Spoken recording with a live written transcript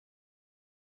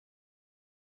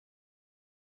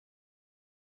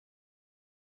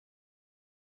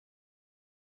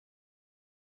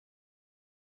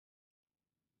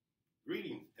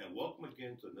Greetings and welcome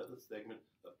again to another segment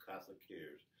of CASA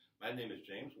Cares. My name is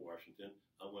James Washington.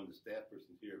 I'm one of the staff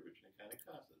persons here at Richland County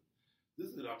CASA.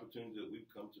 This is an opportunity that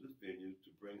we've come to this venue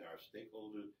to bring our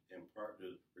stakeholders and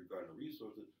partners regarding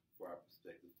resources for our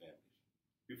prospective families.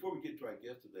 Before we get to our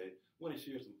guest today, I want to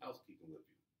share some housekeeping with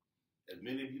you. As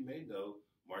many of you may know,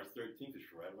 March 13th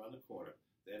is right around the corner.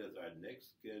 That is our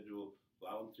next scheduled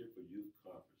Volunteer for Youth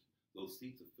Conference. Those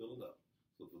seats are filling up.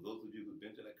 So for those of you who've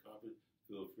been to that conference,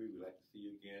 feel free. We'd like to see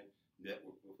you again.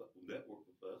 Network with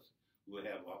us. We'll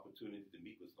have opportunity to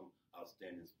meet with some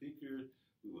outstanding speakers.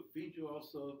 We will feed you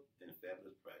also in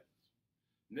fabulous practice.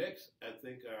 Next, I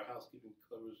think our housekeeping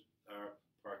covers our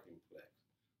parking plaques.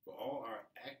 For all our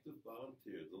active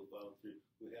volunteers, those volunteers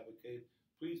who have a case,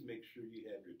 please make sure you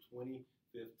have your 2015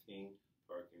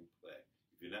 parking plaque.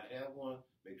 If you do not have one,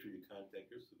 make sure you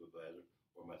contact your supervisor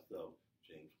or myself,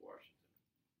 James Washington.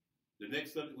 The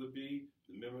next subject would be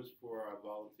the members for our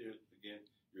volunteers. Again,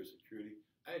 your security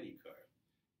ID card.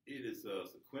 It is a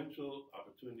sequential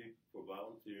opportunity for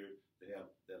volunteers to have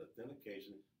that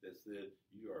authentication that says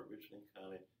you are a Richland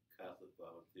County CASA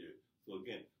volunteer. So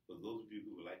again, for those of you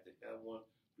who would like to have one,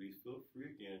 please feel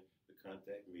free again to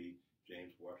contact me,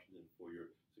 James Washington, for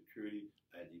your security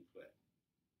ID plaque.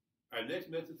 Our next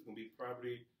message is going to be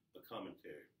property a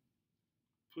commentary.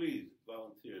 Please,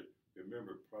 volunteers,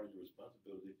 remember part of your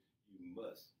responsibility. You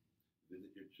must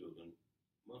visit your children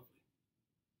monthly.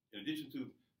 In addition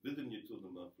to visiting your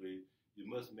children monthly, you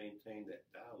must maintain that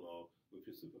dialogue with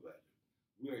your supervisor.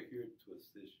 We are here to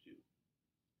assist you.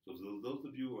 So those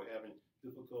of you who are having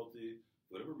difficulty,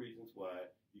 whatever reasons why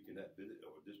you cannot visit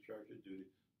or discharge your duty,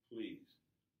 please,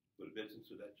 for the best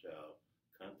interest of that child,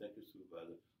 contact your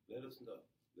supervisor. Let us know.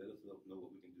 Let us know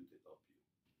what we can do to help you.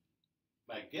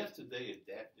 My guest today is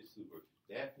Daphne Super.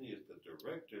 Daphne is the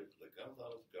director of the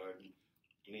Gonzalez Garden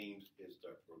Gleams Head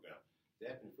Start program.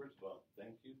 Daphne, first of all,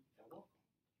 thank you and welcome.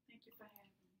 Thank you for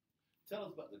having me. Tell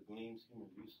us about the Gleams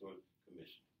Human Resource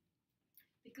Commission.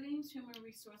 The Gleams Human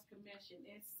Resource Commission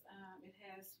it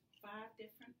has 5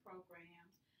 different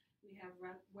programs. We have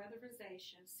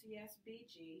Weatherization,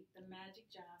 CSBG, the Magic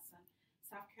Johnson,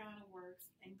 South Carolina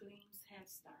Works, and Gleams Head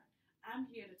Start. I'm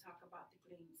here to talk about the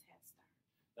Gleams Head Start.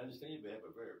 I understand you have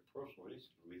a very personal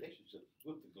relationship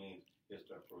with the Gleams Head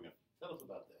Start program. Tell us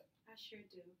about that. I sure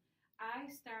do.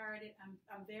 I'm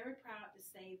very proud to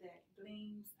say that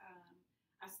Gleams,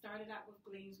 I started out with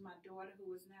Gleams, my daughter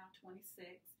who is now 26.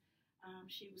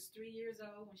 She was 3 years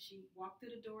old when she walked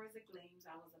through the doors at Gleams.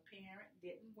 I was a parent,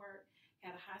 didn't work,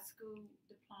 had a high school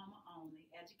diploma only,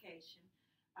 education.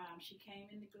 She came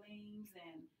into Gleams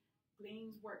and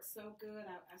Gleams worked so good.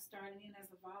 I started in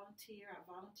as a volunteer. I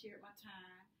volunteered my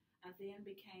time. I then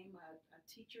became a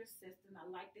teacher assistant. I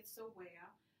liked it so well.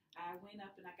 I went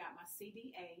up and I got my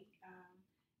CDA,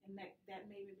 and that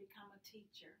made me become a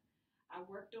teacher. I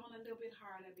worked on a little bit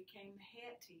hard. I became the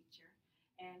head teacher.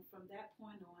 And from that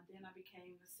point on, then I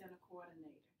became the center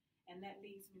coordinator. And that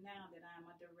leads me now that I'm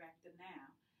a director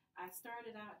now. I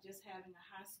started out just having a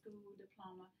high school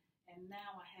diploma, and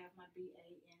now I have my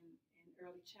BA in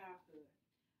early childhood.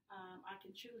 I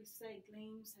can truly say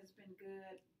Gleams has been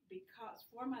good because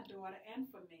for my daughter and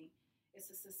for me,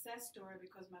 it's a success story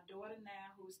because my daughter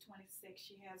now, who is 26,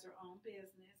 she has her own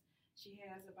business. She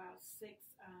has about 6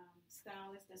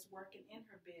 stylists that's working in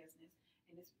her business,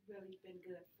 and it's really been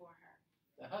good for her.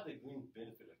 Now, how did Gleams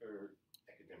benefit her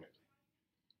academically?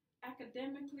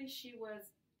 Academically,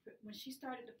 when she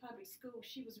started the public school,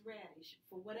 she was ready.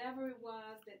 For whatever it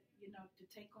was that, to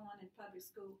take on in public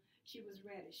school, she was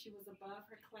ready. She was above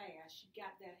her class. She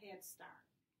got that head start.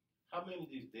 How many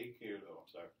of these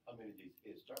how many of these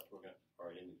Head Start programs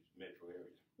are in the metro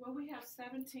area? Well, we have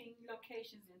 17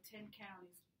 locations in 10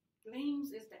 counties.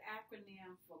 Gleams is the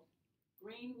acronym for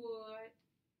Greenwood,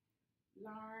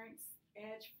 Lawrence,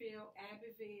 Edgefield,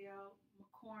 Abbeville,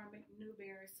 McCormick,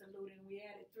 Newberry, Saluda, and we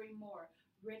added 3 more,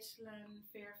 Richland,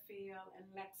 Fairfield, and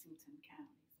Lexington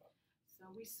counties.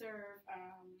 So we serve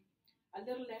a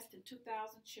little less than 2,000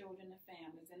 children and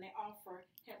families, and they offer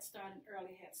Head Start and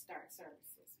Early Head Start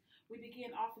services. We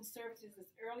begin offering services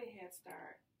as Early Head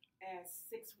Start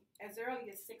as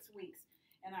early as 6 weeks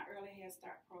in our Early Head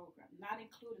Start program, not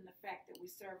including the fact that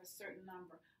we serve a certain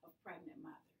number of pregnant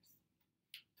mothers.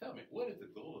 Tell me, what is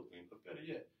the goal of Gleams? But better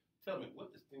yet, tell me,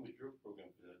 what distinguishes your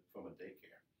program from a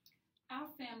daycare? Our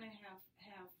family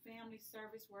have family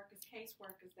service workers, case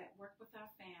workers that work with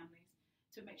our families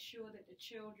to make sure that the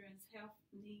children's health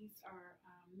needs are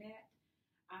met.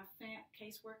 Our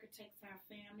caseworker takes our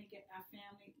family,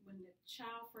 when the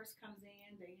child first comes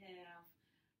in, they have,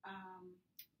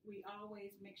 we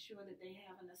always make sure that they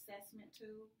have an assessment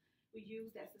tool. We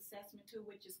use that assessment tool,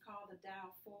 which is called the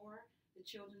Dial 4. The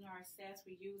children are assessed.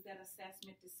 We use that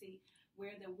assessment to see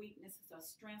where their weaknesses or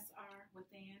strengths are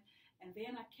within. And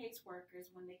then our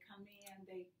caseworkers, when they come in,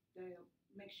 they'll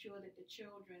make sure that the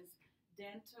children's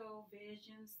dental,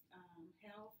 visions,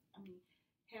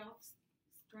 health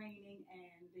screening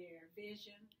and their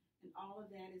vision and all of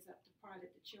that is up to par,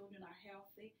 that the children are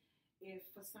healthy. If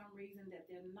for some reason that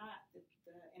they're not,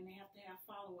 and they have to have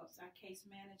follow-ups, our case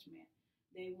management,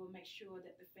 they will make sure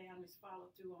that the families follow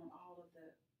through on all of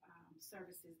the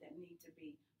services that need to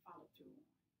be followed through on.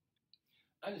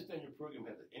 I understand your program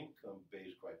has an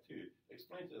income-based criteria.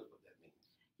 Explain to us what that means.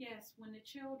 Yes, when the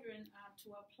children, to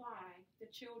apply,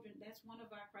 that's one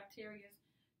of our criteria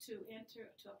to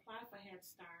apply for Head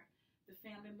Start. The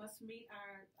family must meet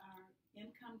our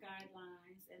income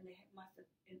guidelines, and they must,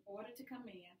 in order to come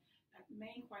in, the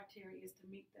main criteria is to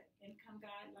meet the income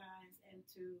guidelines and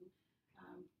to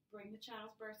bring the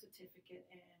child's birth certificate,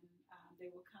 and they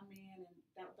will come in, and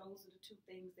those are the two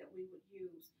things that we would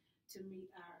use to meet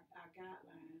our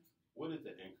guidelines. What is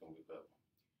the income level?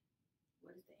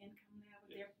 What is the income level?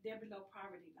 Yes. They're below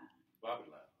poverty line.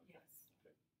 Poverty line. Okay. Yes.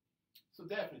 Okay. So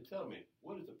Daphne, tell me,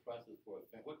 what is the process for a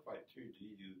family? What criteria do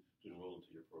you use to enroll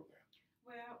into your program?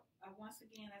 Well, once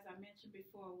again, as I mentioned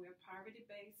before, we're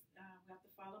poverty-based. We have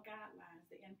to follow guidelines,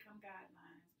 the income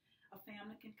guidelines. A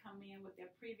family can come in with their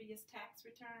previous tax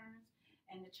returns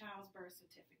and the child's birth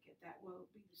certificate. That will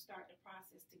be to start the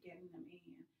process to getting them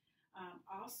in.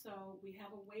 Also, we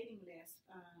have a waiting list.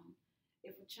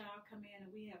 If a child come in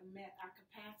and we have met our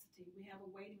capacity, we have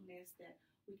a waiting list that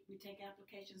we take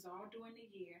applications all during the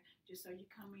year, just so you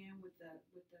come in with the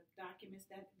documents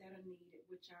that are needed,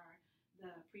 which are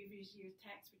the previous year's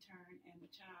tax return and the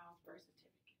child's birth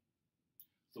certificate.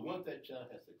 So once that child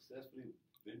has successfully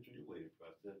been through your waiting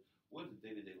process, what is the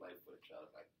day-to-day life for the child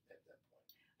like at that point?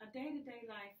 A day-to-day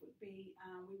life would be,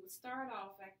 we would start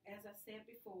off, as I said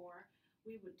before,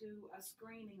 we would do a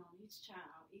screening on each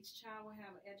child. Each child will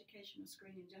have an educational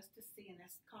screening just to see, and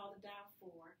that's called a dial 4,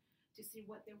 to see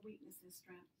what their weaknesses and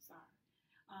strengths are.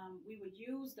 We would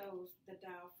use the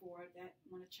dial 4, that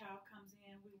when a child comes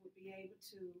in, we would be able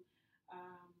to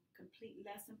complete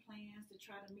lesson plans to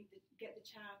try to get the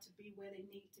child to be where they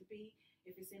need to be.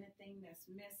 If it's anything that's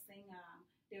missing,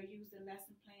 they'll use the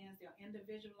lesson plans. They'll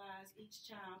individualize each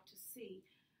child to see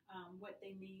what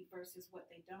they need versus what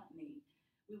they don't need.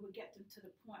 We will get them to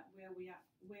the point where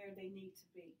they need to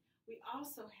be. We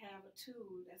also have a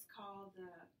tool that's called the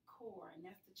CORE, and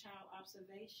that's the child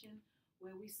observation,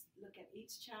 where we look at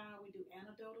each child. We do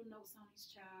anecdotal notes on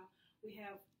each child. We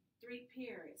have 3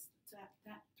 periods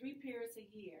a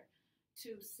year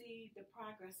to see the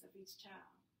progress of each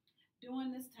child.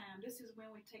 During this time, this is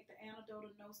when we take the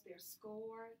anecdotal notes, their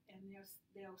score, and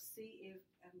they'll see if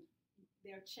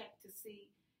they're checked to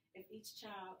see if each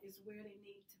child is where they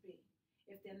need to be.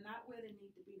 If they're not where they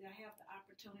need to be, they'll have the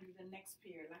opportunity the next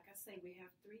period. Like I say, we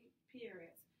have 3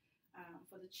 periods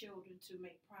for the children to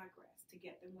make progress, to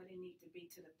get them where they need to be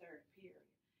to the 3rd period.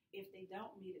 If they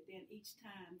don't meet it, then each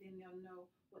time, then they'll know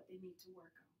what they need to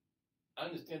work on. I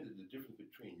understand that the difference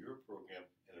between your program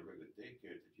and a regular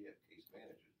daycare is that you have case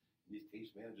managers. And these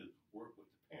case managers work with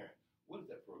the parent. What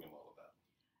is that program all about?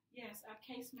 Yes, our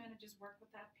case managers work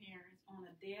with our parents on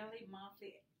a daily,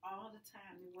 monthly, all the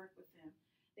time. They work with them.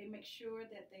 They make sure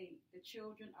that the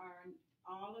children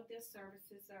all of their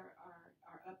services are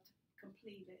up to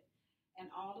completed,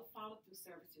 and all the follow-through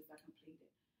services are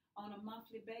completed. On a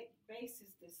monthly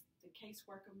basis, the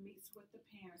caseworker meets with the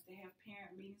parents. They have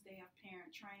parent meetings. They have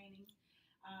parent training.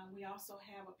 We also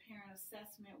have a parent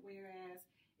assessment, whereas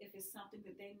if it's something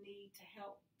that they need to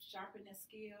help sharpen their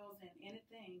skills and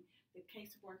anything, the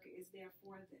caseworker is there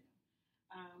for them.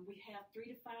 We have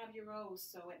 3 to 5-year-olds,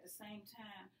 so at the same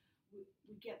time,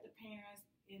 we get the parents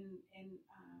and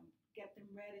get them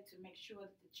ready to make sure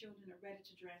that the children are ready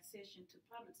to transition to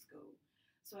public school.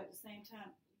 So at the same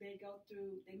time, they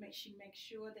make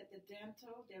sure that the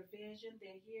dental, their vision,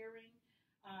 their hearing,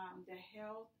 their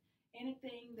health,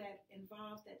 anything that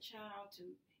involves that child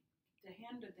to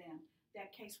hinder them,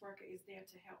 that caseworker is there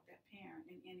to help that parent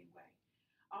in any way.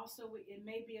 Also, it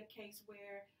may be a case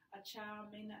where a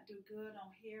child may not do good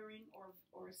on hearing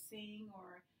or seeing,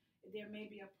 or there may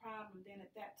be a problem. Then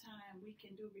at that time, we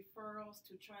can do referrals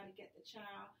to try to get the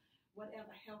child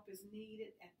whatever help is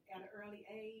needed at an early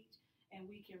age, and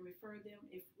we can refer them.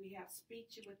 If we have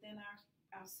speech within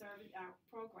our service, our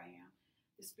program,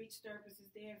 the speech therapist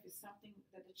is there. If it's something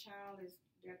that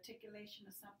the articulation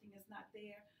or something is not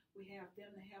there, we have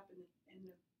them to help, and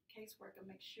the caseworker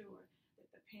make sure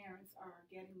that the parents are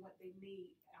getting what they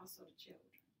need, also the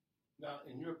children. Now,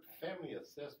 in your family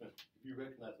assessment, if you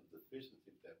recognize a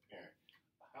deficiency of that parent,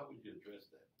 how would you address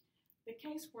that? The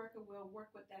caseworker will work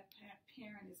with that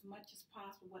parent as much as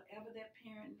possible, whatever that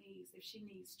parent needs. If she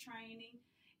needs training,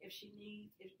 if she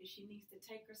needs to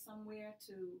take her somewhere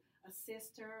to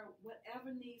assist her, whatever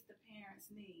needs the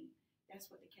parents need, that's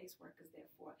what the caseworker is there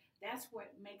for. That's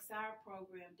what makes our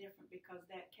program different because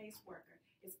that caseworker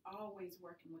is always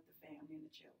working with the family and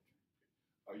the children.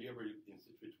 Are you ever in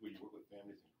situations where you work with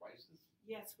families in crisis?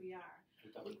 Yes, we are.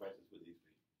 What type of crisis would these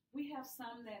be? We have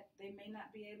some that they may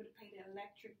not be able to pay their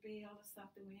electric bill or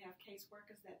something. We have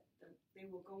caseworkers that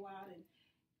they will go out and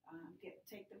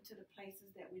take them to the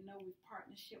places that we know we've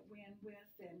partnership with,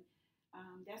 and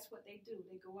that's what they do.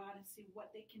 They go out and see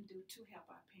what they can do to help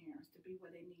our parents to be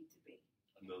where they need to be.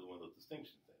 Another one of those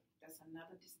distinctions then. That's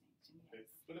another distinction, yes. Okay.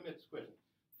 So let me ask this question.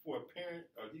 For a parent,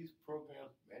 are these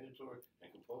programs mandatory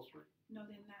and compulsory? No,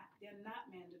 they're not. They're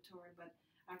not mandatory, but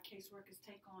our caseworkers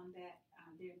take on that.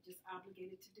 They're just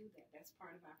obligated to do that. That's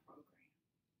part of our program.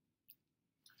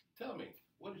 Tell me,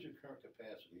 what is your current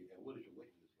capacity and what is your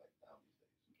waiting list like now these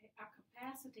days? Okay, our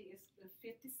capacity is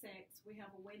 56. We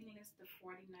have a waiting list of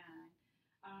 49.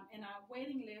 And our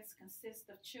waiting list consists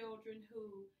of children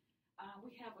who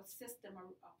we have a system,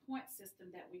 a point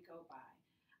system that we go by.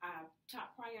 Our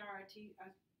top priorities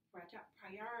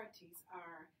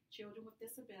are children with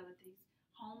disabilities,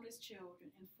 homeless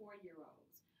children, and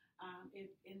 4-year-olds.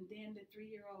 And then the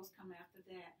 3-year-olds come after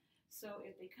that. So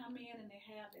if they come in and they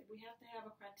have it, we have to have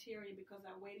a criteria because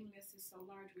our waiting list is so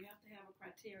large. We have to have a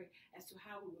criteria as to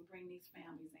how we will bring these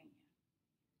families in.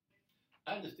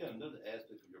 I understand another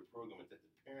aspect of your program is that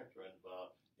the parents are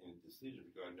involved in decisions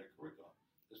regarding their curriculum.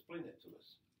 Explain that to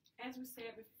us. As we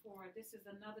said before, this is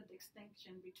another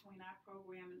distinction between our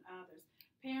program and others.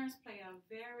 Parents play a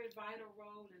very vital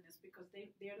role in this because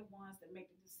they're the ones that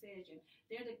make the decision.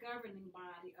 They're the governing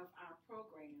body of our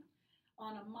program.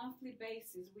 On a monthly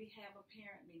basis, we have a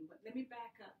parent meeting. But let me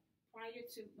back up. Prior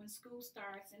to when school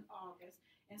starts in August,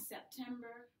 in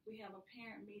September, we have a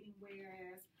parent meeting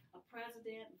whereas a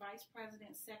president, vice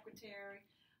president, secretary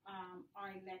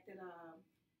are elected.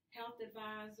 Health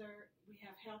advisor, we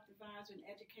have health advisor and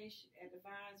education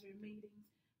advisory meetings.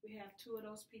 We have 2 of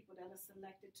those people that are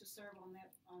selected to serve on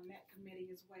that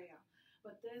committee as well.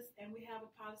 And we have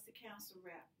a policy council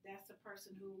rep. That's a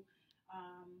person who,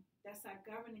 that's our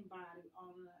governing body.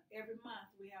 Every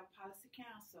month we have policy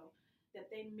council that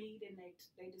they meet and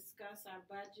they discuss our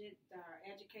budget, our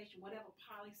education, whatever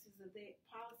policies are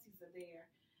there.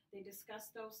 They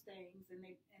discuss those things, and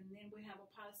then we have a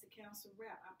policy council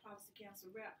rep. Our policy council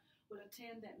rep will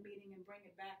attend that meeting and bring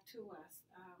it back to us,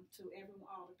 to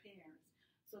all the parents.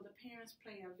 So the parents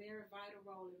play a very vital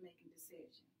role in making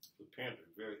decisions. The parents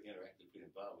are very interactively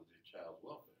involved with their child's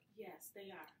welfare. Yes,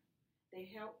 they are.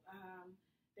 They help.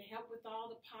 They help with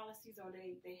all the policies, or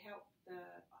they help.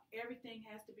 Everything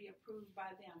has to be approved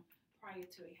by them prior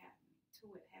to it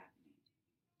happening.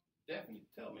 Daphne,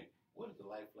 tell me, what is the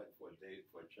life like for a day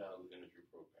for a child who enters your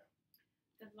program?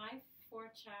 The life for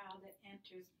a child that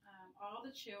enters, all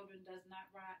the children don't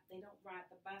ride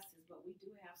the buses, but we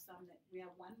do have we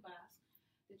have one bus.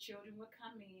 The children will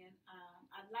come in.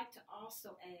 I'd like to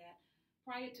also add,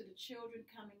 prior to the children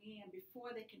coming in,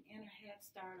 before they can enter Head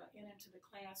Start or enter into the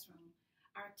classroom,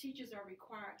 our teachers are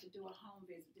required to do a home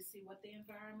visit to see what the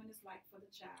environment is like for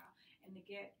the child and to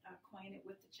get acquainted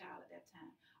with the child at that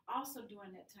time. Also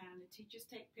during that time, the teachers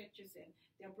take pictures and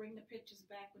they'll bring the pictures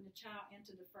back when the child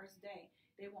enters the first day.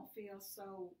 They won't feel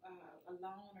so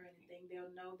alone or anything.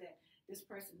 They'll know that this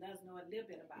person does know a little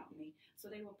bit about me. So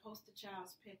they will post the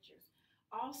child's pictures.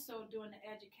 Also during the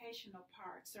educational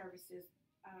part services,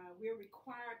 we're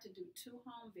required to do 2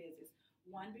 home visits,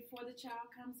 one before the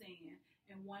child comes in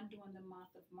and one during the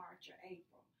month of March or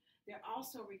April. They're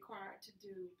also required to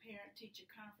do parent-teacher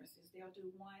conferences. They'll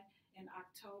do one in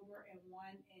October and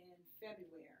one in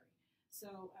February.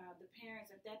 So the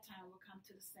parents at that time will come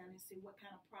to the center and see what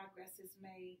kind of progress is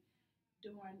made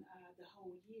during the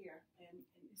whole year and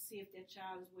see if their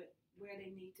child is where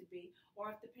they need to be.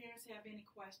 Or if the parents have any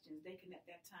questions, they can at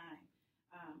that time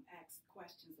ask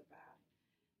questions about it.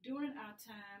 During our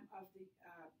time of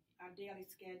our daily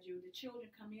schedule, the children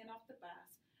come in off the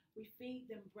bus. We feed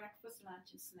them breakfast,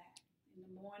 lunch, and snack. In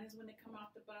the mornings when they come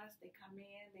off the bus, they come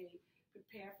in, they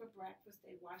prepare for breakfast,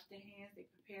 they wash their hands,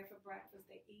 they prepare for breakfast,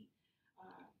 they eat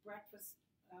breakfast.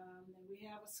 And we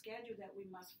have a schedule that we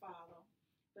must follow.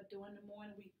 But during the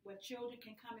morning, where children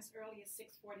can come as early as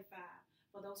 6:45.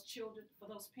 For those children, for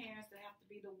those parents that have to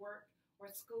be to work or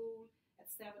school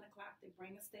at 7 o'clock, they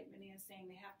bring a statement in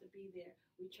saying they have to be there.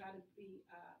 We try to be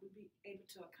able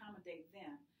to accommodate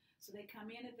them. So they come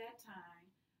in at that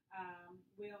time.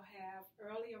 We'll have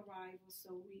early arrivals,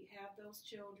 so we have those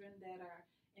children that are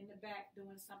in the back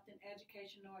doing something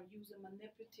educational or using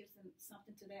manipulatives and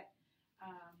something to that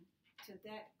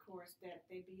course that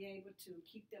they be able to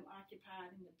keep them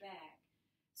occupied in the back.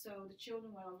 So the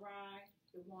children will arrive,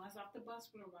 the ones off the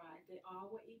bus will arrive, they all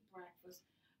will eat breakfast.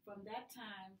 From that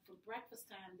time, for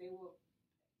breakfast time, they will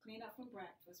clean up from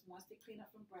breakfast. Once they clean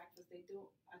up from breakfast, they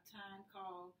do a time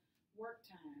called work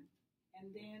time.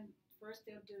 And then first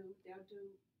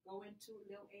go into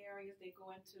little areas, they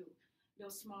go into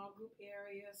little small group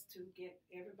areas to get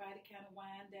everybody kind of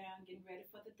wind down, getting ready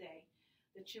for the day.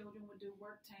 The children will do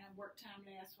work time. Work time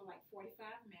lasts for like 45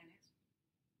 minutes.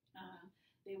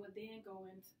 They will then go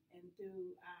in and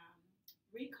do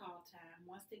recall time.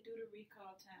 Once they do the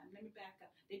recall time, let me back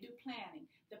up. They do planning.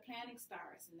 The planning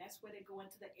starts, and that's where they go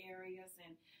into the areas.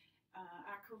 And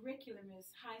our curriculum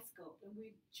is high school, and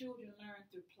children learn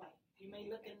through play. You may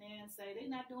look in there and say they're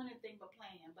not doing anything but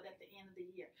playing, but at the end of the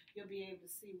year, you'll be able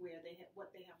to see where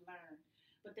what they have learned.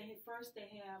 But they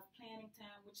have planning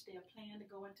time, which they'll plan to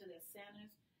go into their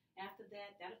centers. After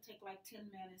that, that'll take like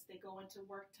 10 minutes. They go into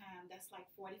work time. That's like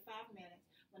 45 minutes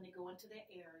when they go into their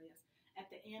areas. At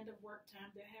the end of work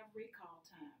time, they'll have recall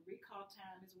time. Recall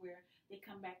time is where they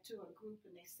come back to a group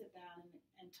and they sit down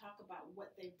and talk about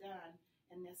what they've done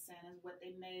in their centers, what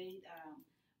they made,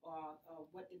 or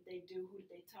what did they do, who did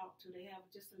they talk to. They have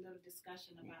just a little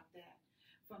discussion about that.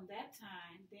 From that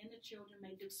time, then the children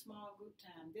may do small group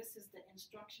time. This is the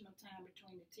instructional time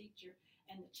between the teacher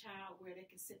and the child where they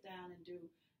can sit down and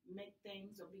make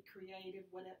things or be creative,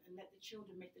 whatever, and let the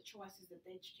children make the choices that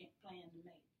they plan to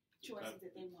make, choices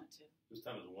that they want to. This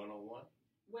time is one-on-one?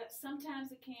 Well,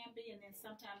 sometimes it can be, and then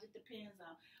sometimes it depends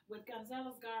on. With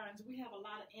Gonzales Gardens, we have a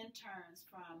lot of interns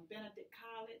from Benedict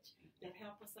College that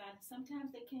help us out.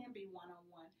 Sometimes they can be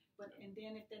one-on-one, and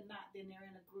then if they're not, then they're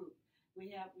in a group. We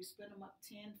split them up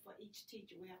 10 for each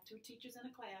teacher. We have 2 teachers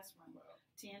in a classroom, wow.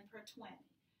 10 per 20.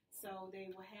 So they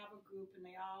will have a group, and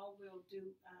they all will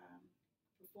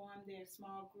perform their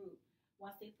small group.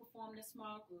 Once they perform their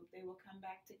small group, they will come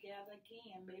back together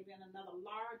again, maybe in another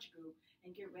large group,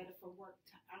 and get ready for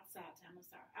outside time.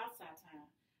 Outside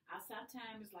time. Outside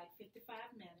time is like 55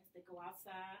 minutes. They go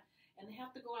outside, and they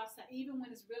have to go outside even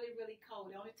when it's really, really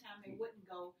cold. The only time they wouldn't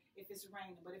go if it's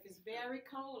raining. But if it's very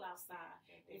cold outside,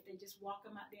 if they just walk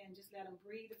them out there and just let them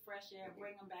breathe the fresh air,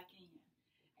 bring them back in.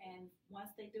 And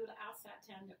once they do the outside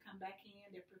time, they'll come back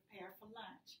in. They're prepared for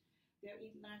lunch. They'll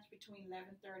eat lunch between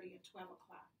 11:30 and 12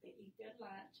 o'clock. They eat their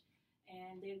lunch,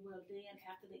 and they will then,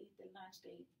 after they eat their lunch,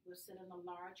 they will sit in a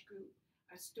large group.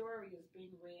 A story is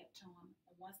being read to them.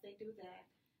 And once they do that,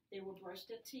 they will brush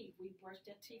their teeth. We brush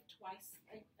their teeth twice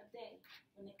a day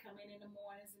when they come in the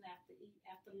mornings and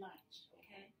after lunch,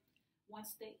 okay?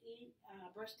 Once they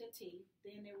brush their teeth,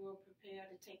 then they will prepare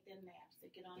to take their naps. They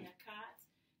get on their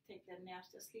cots, take their naps.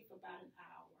 They'll sleep for about an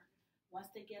hour. Once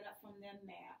they get up from their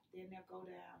nap, then they'll go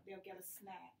down. They'll get a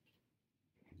snack.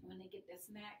 When they get their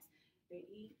snacks, they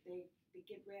eat, they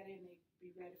get ready, and they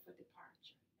be ready for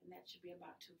departure. And that should be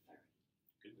about 2:30.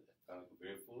 Goodness, that sounds like a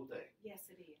very full day.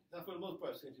 Yes, it is. Now, for the most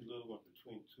part, since your little one's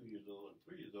between 2 years old and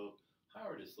 3 years old,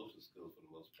 how are their social skills for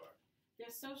the most part?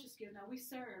 Their social skills. Now, we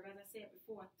serve, as I said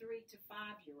before, 3 to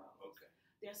 5-year-olds. Okay.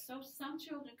 Some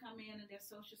children come in and their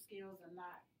social skills are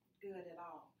not good at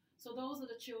all. So those are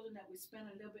the children that we spend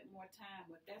a little bit more time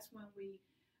with. That's when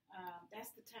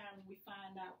that's the time when we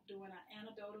find out doing our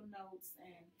anecdotal notes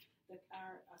and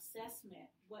our assessment,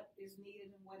 what is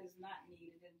needed and what is not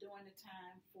needed. And during the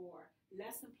time for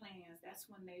lesson plans, that's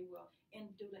when they will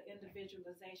do the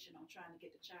individualization on trying to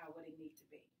get the child where they need to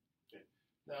be. Okay.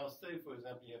 Now, say, for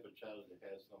example, you have a child that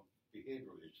has some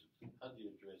behavioral issues. How do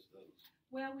you address those?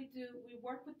 Well, we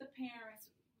work with the parents.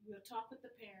 We'll talk with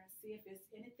the parents, see if there's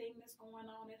anything that's going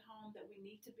on at home that we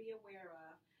need to be aware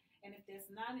of. And if there's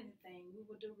not anything, we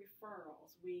will do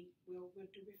referrals. We'll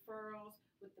do referrals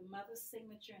with the mother's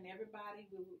signature, and everybody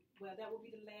that will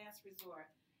be the last resort.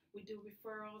 We do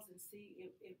referrals and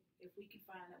see if we can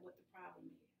find out what the problem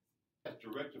is. As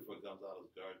director for Gonzales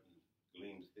Gardens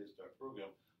Gleams Head Start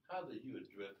program, how do you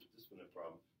address the disciplinary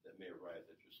problem that may arise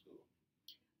at your school?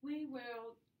 We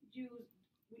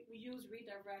use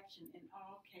redirection in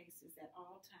all cases at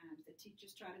all times. The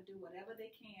teachers try to do whatever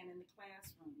they can in the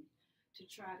classroom to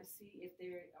try to see if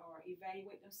or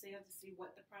evaluate themselves to see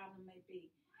what the problem may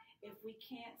be. If we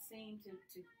can't seem to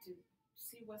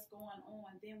see what's going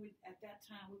on, then at that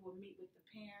time we will meet with the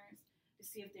parents to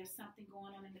see if there's something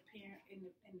going on in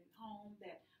the home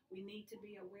that we need to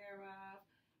be aware of.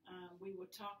 We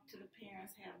will talk to the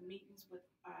parents, have meetings with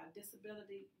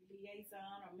disability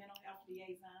liaison or mental health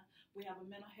liaison. We have a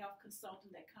mental health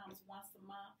consultant that comes once a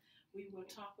month. We will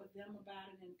talk with them about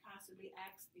it and possibly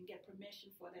ask and get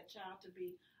permission for that child to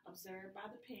be observed by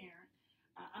the parent.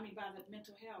 By the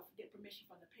mental health, get permission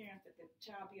from the parent that the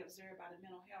child be observed by the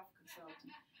mental health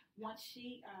consultant. Once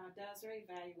she does her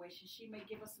evaluation, she may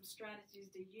give us some strategies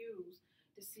to use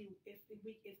to see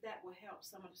if that will help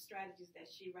some of the strategies that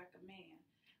she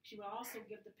recommends. She will also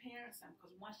give the parents some,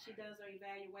 because once she does her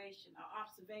evaluation or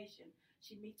observation,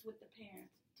 she meets with the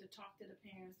parents to talk to the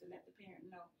parents to let the parent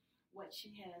know what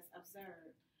she has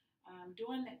observed.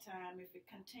 During that time, if it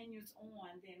continues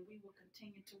on, then we will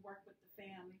continue to work with the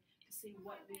family to see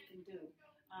what we can do.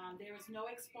 There is no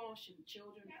expulsion.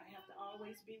 Children have to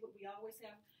always be we always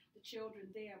have the children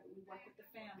there, but we work with the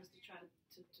families to try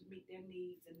to meet their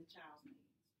needs and the child's needs.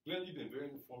 Well, you've been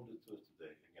very informative to us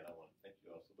today. Again, I want to thank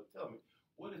you also. But tell me,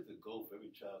 what is the goal for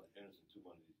every child that enters into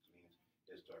one of these Gleams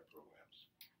Head Start programs?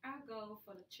 Our goal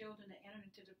for the children that enter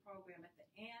into the program at the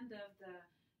end of the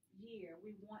year,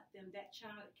 we want that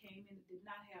child that came in that did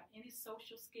not have any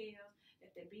social skills,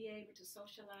 that they be able to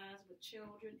socialize with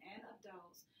children and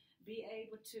adults, be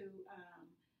able to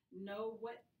know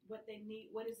what they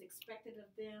need, what is expected of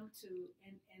them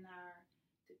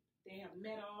they have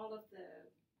met all of the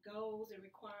goals and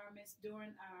requirements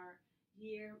during our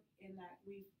year, and that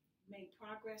we've made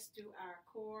progress through our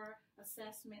core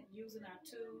assessment using our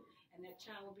tool, and that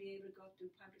child will be able to go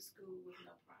through public school with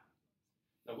no problem.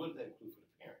 Now, what does that include for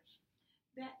the parents?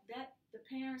 That the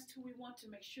parents too, we want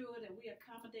to make sure that we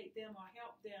accommodate them or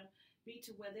help them be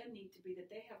to where they need to be,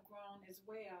 that they have grown as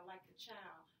well, like the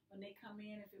child. When they come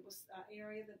in, if it was an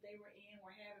area that they were in,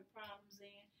 were having problems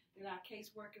in, that our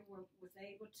caseworker was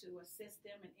able to assist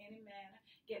them in any manner,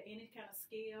 get any kind of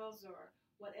skills or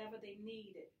whatever they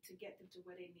needed to get them to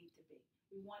where they need to be.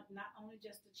 We want not only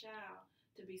just the child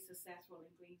to be successful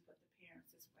in Gleams, but the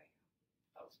parents as well.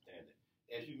 Outstanding.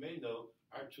 As you may know,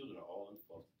 our children are all in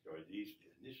foster care, or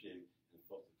initiated in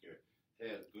foster care.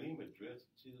 Has Gleam addressed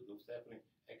what's happening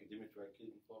academically to our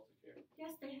kids in foster care?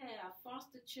 Yes, they have.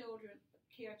 Foster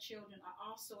care children are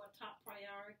also a top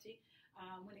priority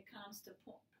when it comes to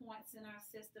points in our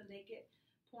system. They get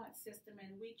point system,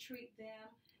 and we treat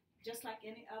them just like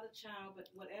any other child, but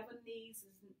whatever needs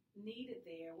is needed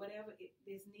there, whatever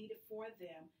is needed for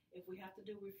them, if we have to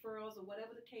do referrals or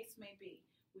whatever the case may be,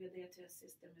 we're there to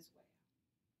assist them as well.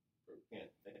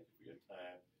 Again, thank you for your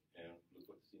time, and look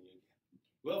forward to seeing you again.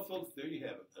 Well, folks, there you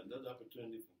have it, another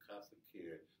opportunity from CASA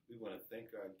Care. We want to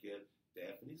thank our guest,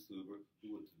 Daphne Suber,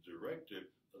 who was the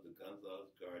director of the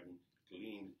Gonzales Garden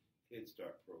Gleams Head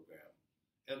Start program.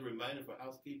 As a reminder for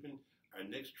housekeeping, our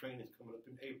next training is coming up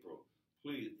in April.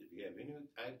 Please, if you have any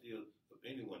ideas of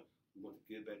anyone who wants to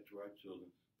give back to our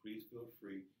children, please feel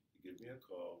free to give me a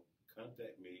call.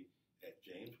 Contact me at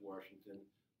James Washington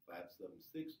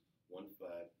 576-1590.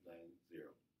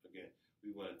 Again,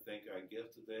 we want to thank our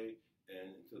guest today,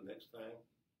 and until next time,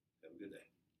 have a good day.